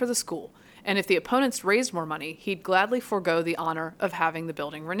raise money for the school, and if the opponents raised more money, he'd gladly forego the honor of having the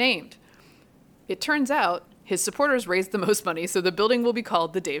building renamed. It turns out his supporters raised the most money, so the building will be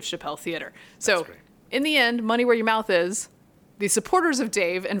called the Dave Chappelle Theater. So, great. in the end, money where your mouth is, the supporters of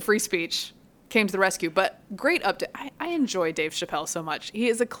Dave and free speech came to the rescue. But great update. I enjoy Dave Chappelle so much. He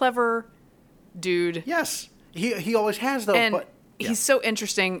is a clever dude. Yes. He always has though. And but he's so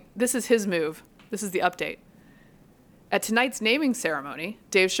interesting. This is his move. This is the update. At tonight's naming ceremony,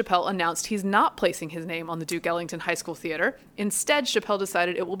 Dave Chappelle announced he's not placing his name on the Duke Ellington High School Theater. Instead, Chappelle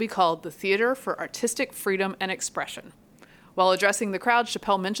decided it will be called the Theater for Artistic Freedom and Expression. While addressing the crowd,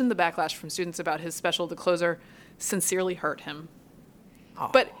 Chappelle mentioned the backlash from students about his special. The closer sincerely hurt him.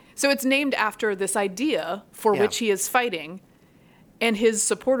 But so it's named after this idea for which he is fighting, and his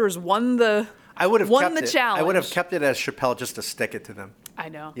supporters won the challenge. I would have kept it as Chappelle just to stick it to them. I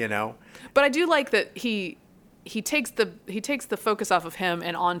know. You know. But I do like that he takes the focus off of him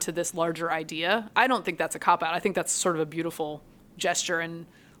and onto this larger idea. I don't think that's a cop-out. I think that's sort of a beautiful gesture and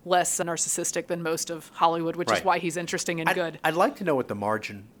less narcissistic than most of Hollywood, which is Right. why he's interesting and good. I'd like to know what the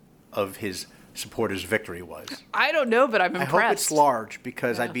margin of his supporters' victory was. I don't know, but I'm impressed. I hope it's large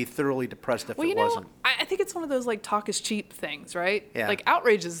because I'd be thoroughly depressed if Well, it you know, wasn't. I think it's one of those like talk is cheap things, right? Yeah. Like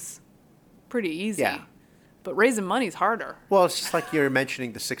outrage is pretty easy. Yeah. But raising money's harder. Well, it's just like you're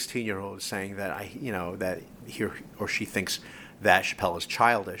mentioning the 16-year-old saying that that he or she thinks that Chappelle is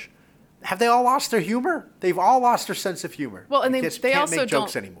childish. Have they all lost their humor? They've all lost their sense of humor. Well, and they can't also make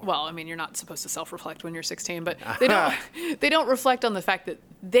jokes don't. anymore. Well, I mean, you're not supposed to self-reflect when you're 16, but they don't reflect on the fact that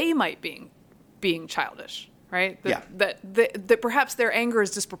they might being childish, right? That perhaps their anger is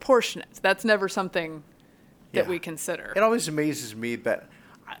disproportionate. That's never something that we consider. It always amazes me that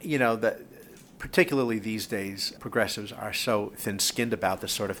that particularly these days, progressives are so thin-skinned about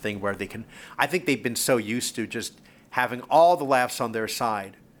this sort of thing where I think they've been so used to just having all the laughs on their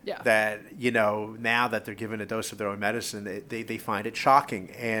side that, now that they're given a dose of their own medicine, they find it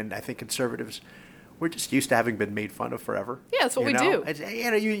shocking. And I think conservatives, we're just used to having been made fun of forever. Yeah, that's what we do.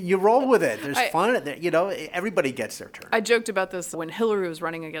 You roll with it. There's fun. Everybody gets their turn. I joked about this when Hillary was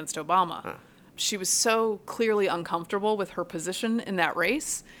running against Obama. She was so clearly uncomfortable with her position in that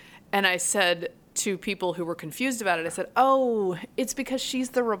race. And I said to people who were confused about it, I said, oh, it's because she's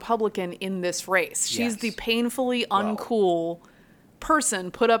the Republican in this race. She's the painfully uncool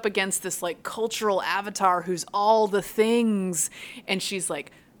person put up against this like cultural avatar who's all the things. And she's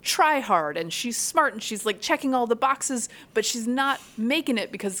like, try hard and she's smart and she's like checking all the boxes, but she's not making it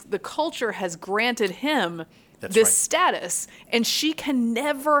because the culture has granted him this status and she can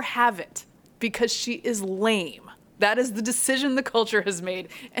never have it because she is lame. That is the decision the culture has made,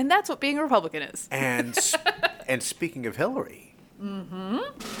 and that's what being a Republican is. And speaking of Hillary,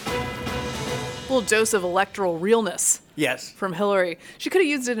 little dose of electoral realness Yes. from Hillary. She could have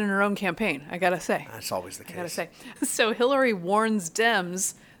used it in her own campaign, I gotta say. That's always the case. I gotta say. So Hillary warns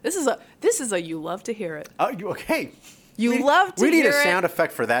Dems. This is a you love to hear it. Okay. You love to We need hear a it. sound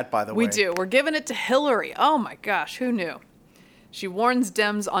effect for that, by the way. We do. We're giving it to Hillary. Oh my gosh, who knew? She warns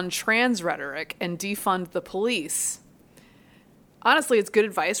Dems on trans rhetoric and defund the police. Honestly, it's good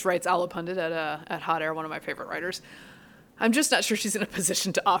advice, writes Ala Pundit at Hot Air, one of my favorite writers. I'm just not sure she's in a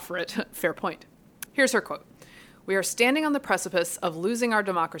position to offer it. Fair point. Here's her quote. We are standing on the precipice of losing our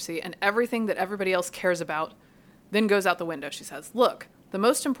democracy and everything that everybody else cares about then goes out the window, she says. Look, the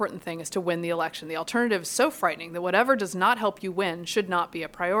most important thing is to win the election. The alternative is so frightening that whatever does not help you win should not be a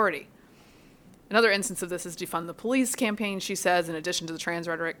priority. Another instance of this is defund the police campaign, she says, in addition to the trans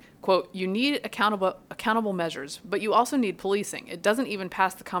rhetoric, quote, you need accountable measures, but you also need policing. It doesn't even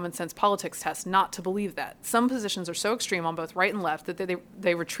pass the common sense politics test not to believe that. Some positions are so extreme on both right and left that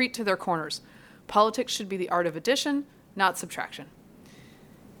they retreat to their corners. Politics should be the art of addition, not subtraction.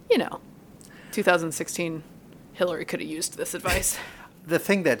 2016, Hillary could have used this advice. The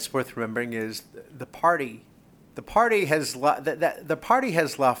thing that's worth remembering is the party has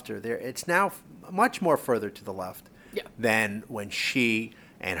left her there. It's now much more further to the left than when she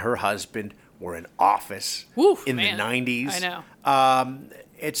and her husband were in office in the 90s. I know.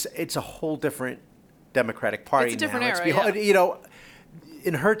 It's a whole different Democratic Party it's a different now. era,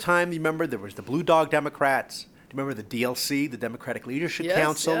 In her time, you remember there was the Blue Dog Democrats. Do you remember the DLC, the Democratic Leadership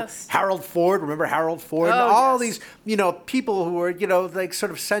Council? Yes. Harold Ford, remember Harold Ford? Oh, all yes. these, people who were, like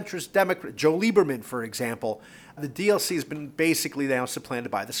sort of centrist Democrat. Joe Lieberman, for example. The DLC has been basically now supplanted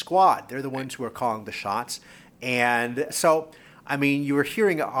by the Squad. They're the ones who are calling the shots. And so, you were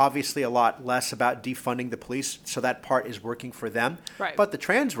hearing obviously a lot less about defunding the police, so that part is working for them. Right. But the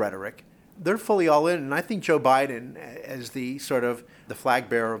trans rhetoric, they're fully all in. And I think Joe Biden, as the sort of the flag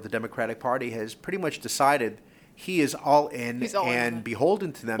bearer of the Democratic Party, has pretty much decided he is all in and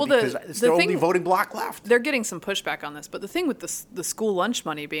beholden to them because it's the only voting bloc left. They're getting some pushback on this, but the thing with the school lunch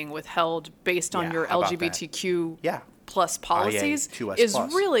money being withheld based on your LGBTQ plus policies is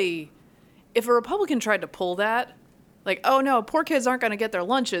really, if a Republican tried to pull that, like, oh no, poor kids aren't going to get their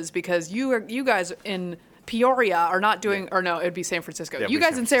lunches because you guys in Peoria are not doing, or no, it'd be San Francisco. You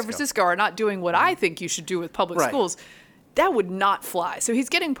guys in San Francisco are not doing what I think you should do with public schools. That would not fly. So he's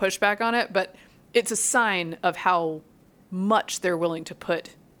getting pushback on it, but it's a sign of how much they're willing to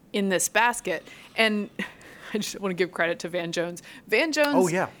put in this basket. And I just want to give credit to Van Jones. Van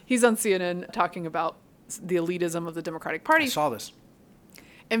Jones, he's on CNN talking about the elitism of the Democratic Party. I saw this.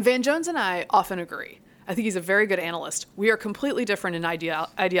 And Van Jones and I often agree. I think he's a very good analyst. We are completely different in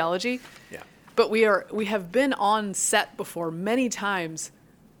ideology. Yeah. But we have been on set before many times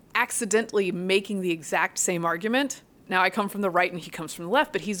accidentally making the exact same argument. Now I come from the right and he comes from the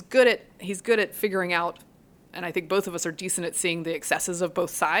left, but he's good at figuring out, and I think both of us are decent at seeing the excesses of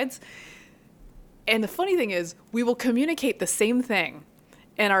both sides. And the funny thing is, we will communicate the same thing,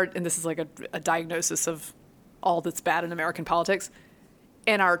 and this is like a diagnosis of all that's bad in American politics.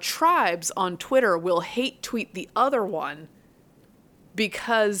 And our tribes on Twitter will hate tweet the other one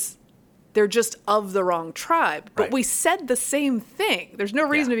because they're just of the wrong tribe. But we said the same thing. There's no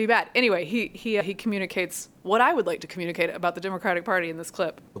reason to be bad. Anyway, he communicates what I would like to communicate about the Democratic Party in this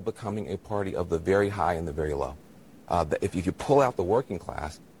clip. Becoming a party of the very high and the very low. If you pull out the working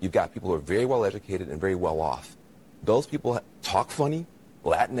class, you've got people who are very well educated and very well off. Those people talk funny.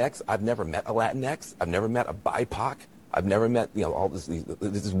 Latinx, I've never met a Latinx. I've never met a BIPOC. I've never met all this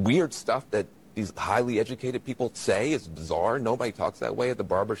weird stuff that these highly educated people say. Is bizarre. Nobody talks that way at the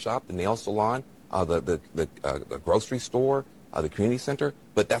barber shop, the nail salon, the grocery store, the community center.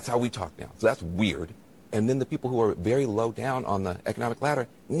 But that's how we talk now. So that's weird. And then the people who are very low down on the economic ladder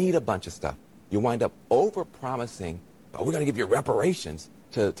need a bunch of stuff. You wind up over-promising, oh, we're going to give you reparations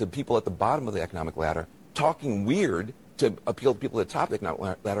to people at the bottom of the economic ladder, talking weird to appeal to people at the top of the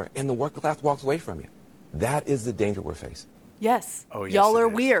economic ladder, and the working class walks away from you. That is the danger we're facing. Yes. Oh, yes, y'all are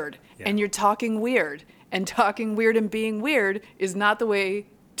is. weird, and you're talking weird. And talking weird and being weird is not the way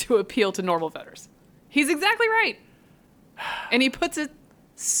to appeal to normal voters. He's exactly right. And he puts it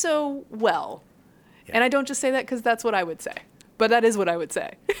so well. Yeah. And I don't just say that because that's what I would say. But that is what I would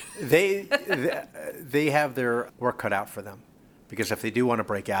say. They have their work cut out for them. Because if they do want to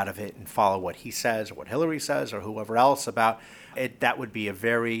break out of it and follow what he says or what Hillary says or whoever else about it, that would be a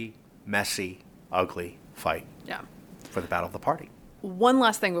very messy, ugly fight for the battle of the party. One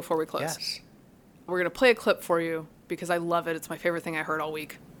last thing before we close. Yes. We're going to play a clip for you because I love it. It's my favorite thing I heard all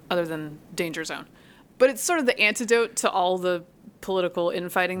week, other than Danger Zone. But it's sort of the antidote to all the political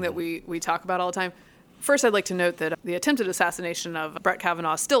infighting that we talk about all the time. First, I'd like to note that the attempted assassination of Brett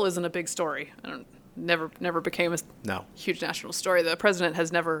Kavanaugh still isn't a big story. Never became a huge national story. The president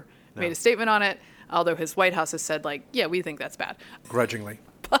has never made a statement on it, although his White House has said, like, yeah, we think that's bad. Grudgingly.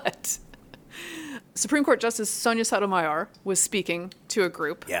 But Supreme Court Justice Sonia Sotomayor was speaking to a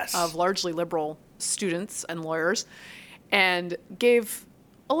group of largely liberal students and lawyers and gave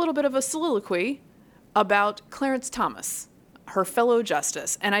a little bit of a soliloquy about Clarence Thomas, her fellow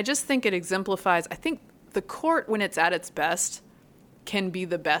justice. And I just think it exemplifies, I think the court, when it's at its best, can be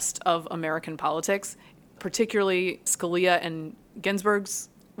the best of American politics. Particularly Scalia and Ginsburg's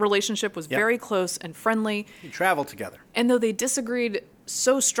relationship was very close and friendly. They traveled together. And though they disagreed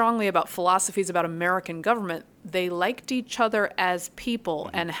so strongly about philosophies about American government, they liked each other as people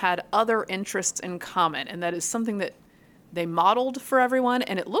and had other interests in common. And that is something that they modeled for everyone.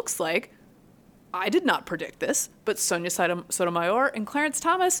 And it looks like, I did not predict this, but Sonia Sotomayor and Clarence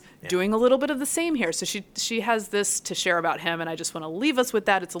Thomas doing a little bit of the same here. So she has this to share about him, and I just want to leave us with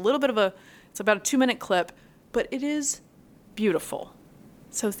that. It's about a 2-minute clip, but it is beautiful.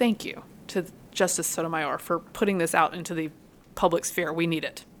 So thank you to Justice Sotomayor for putting this out into the public sphere. We need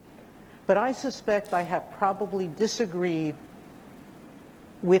it. But I suspect I have probably disagreed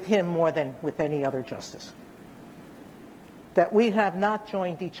with him more than with any other justice. That we have not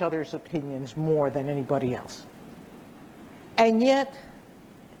joined each other's opinions more than anybody else. And yet,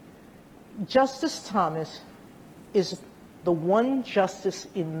 Justice Thomas is the one justice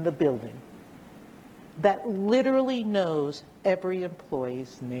in the building that literally knows every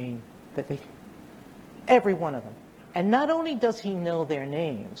employee's name, every one of them. And not only does he know their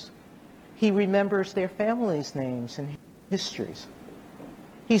names, he remembers their families' names and histories.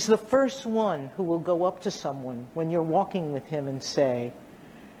 He's the first one who will go up to someone when you're walking with him and say,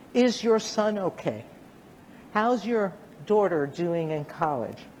 "Is your son okay? How's your daughter doing in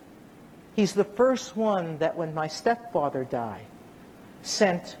college?" He's the first one that when my stepfather died,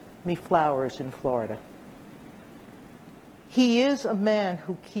 sent me flowers in Florida. He is a man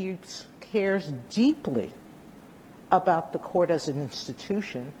who cares deeply about the court as an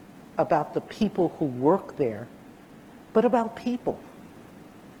institution, about the people who work there, but about people.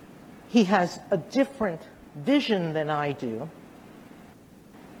 He has a different vision than I do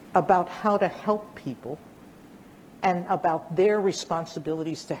about how to help people and about their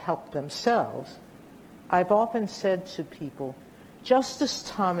responsibilities to help themselves. I've often said to people, Justice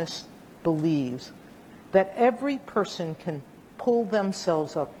Thomas believes that every person can pull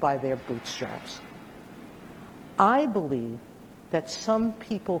themselves up by their bootstraps. I believe that some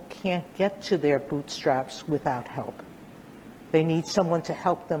people can't get to their bootstraps without help. They need someone to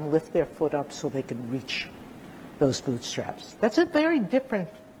help them lift their foot up so they can reach those bootstraps. That's a very different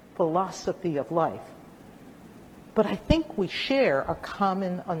philosophy of life. But I think we share a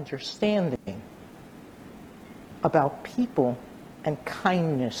common understanding about people and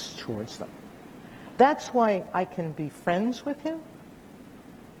kindness towards them. That's why I can be friends with him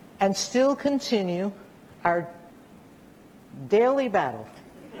and still continue our daily battle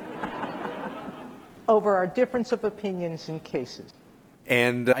over our difference of opinions in cases.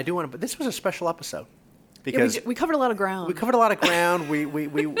 And I do want to, but this was a special episode. Because we covered a lot of ground. We covered a lot of ground. We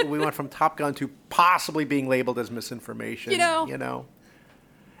went from Top Gun to possibly being labeled as misinformation. You know.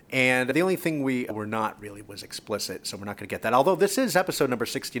 And the only thing we were not really was explicit, so we're not going to get that. Although this is episode number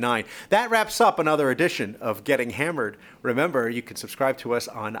 69. That wraps up another edition of Getting Hammered. Remember, you can subscribe to us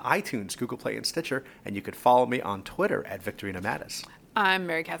on iTunes, Google Play, and Stitcher, and you can follow me on Twitter at Victorina Mattis. I'm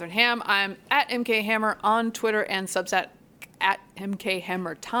Mary Catherine Ham. I'm at MK Hammer on Twitter and Substack at MK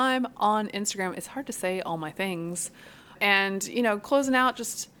Hammer Time on Instagram. It's hard to say all my things. And, closing out,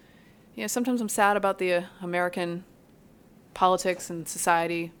 just, sometimes I'm sad about the American politics and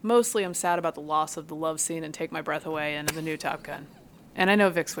society. Mostly I'm sad about the loss of the love scene and Take My Breath Away and the new Top Gun. And I know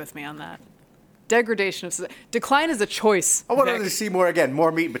Vic's with me on that. Degradation of society. Decline is a choice. I wanted to see more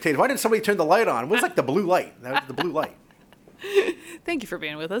meat and potatoes. Why didn't somebody turn the light on? It was like the blue light. That was the blue light. Thank you for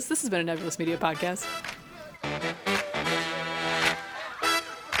being with us. This has been a Nebulous Media podcast.